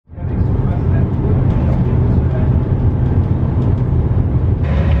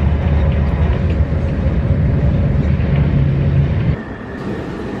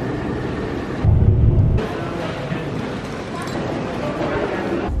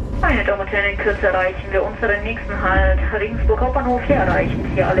Meine Damen und Herren, in Kürze erreichen wir unseren nächsten Halt. Regensburg Hauptbahnhof. Hier erreichen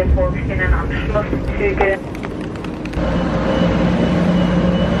Sie alle vorgesehenen Anschlusszüge.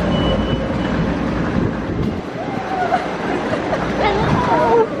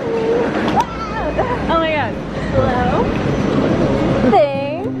 Oh my god. Hello?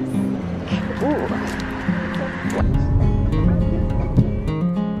 Thanks. Ooh.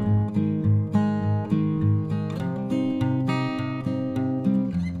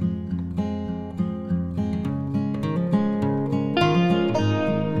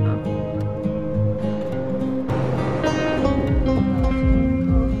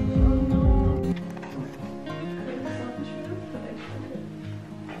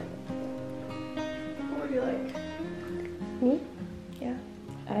 Me? Yeah.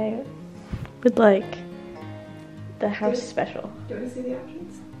 I would like the house special. Do you want to see the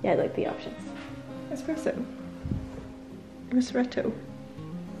options? Yeah, I'd like the options. Espresso. Ristretto.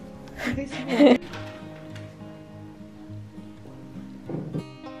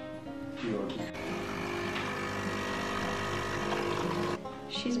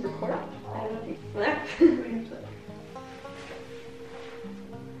 She's recording.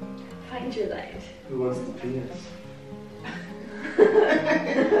 Find your light. Who wants the penis?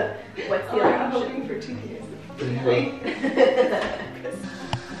 What's the other I'm option? hoping for 2 penises.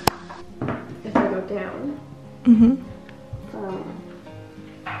 If I go down,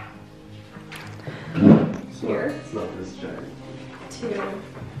 here It's not this giant. to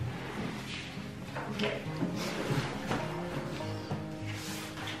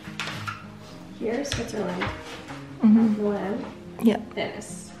here, Switzerland, Milan, Yeah.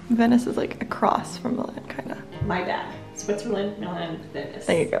 Venice. Venice is like across from Milan, kind of. My bad. Switzerland, Milan, Venice.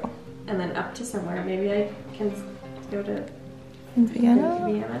 There you go. And then up to somewhere. Maybe I can go to Vienna?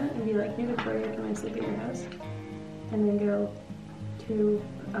 Vienna and be like, hey Victoria, can I sleep at your house? And then go to,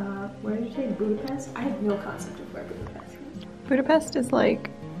 where did you say, Budapest? I have no concept of where Budapest is. Budapest is like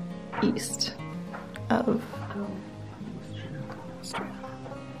east of Austria.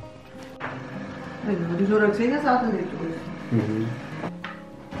 So then,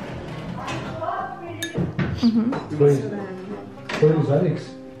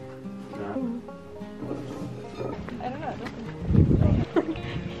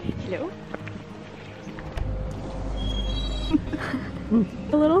 hello?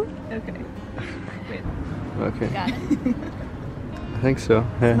 A little? Okay. Okay. Got it. I think so.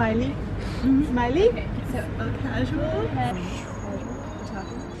 Yeah. Smiley. Smiley? Okay, so Casual. yeah.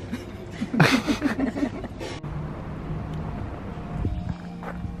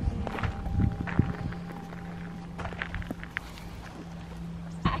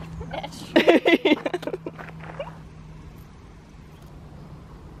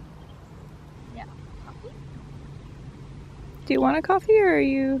 Do you want a coffee or are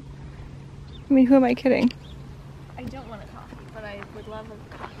you... I mean, who am I kidding? I don't want a coffee, but I would love a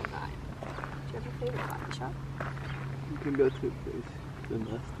coffee vibe. Do you have a favorite coffee shop? You can go to a place in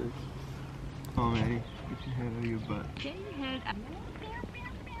Leicester. Oh man, get your head out of your butt. Get your head up.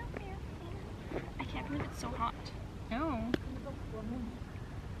 I can't believe it's so hot. No.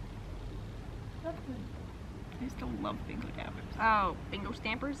 I still love bingo dabbers. Oh, bingo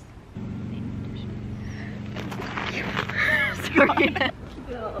stampers? Sorry.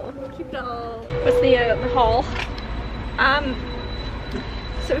 Cute doll. What's the haul?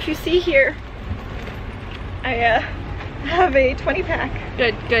 So if you see here, I have a 20 pack.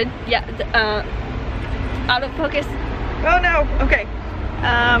 Good, good. Yeah. Out of focus. Oh no, okay.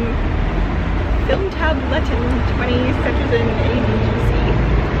 Film tabletin 20 cetirizine ABGC.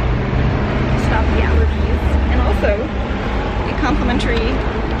 Stop the allergies. And also a complimentary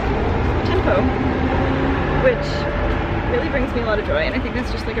tempo, which really brings me a lot of joy, and I think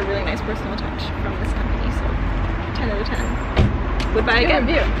that's just like a really nice personal touch from this company, so 10 out of 10. Would buy again.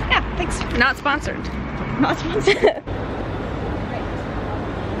 Review. Yeah, thanks. Not sponsored. Not sponsored.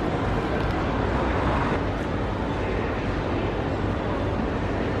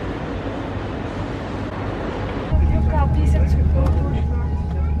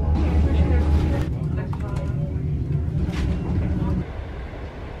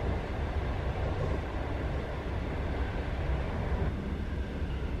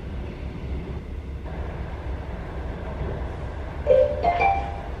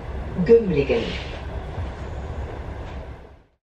 Gömligen.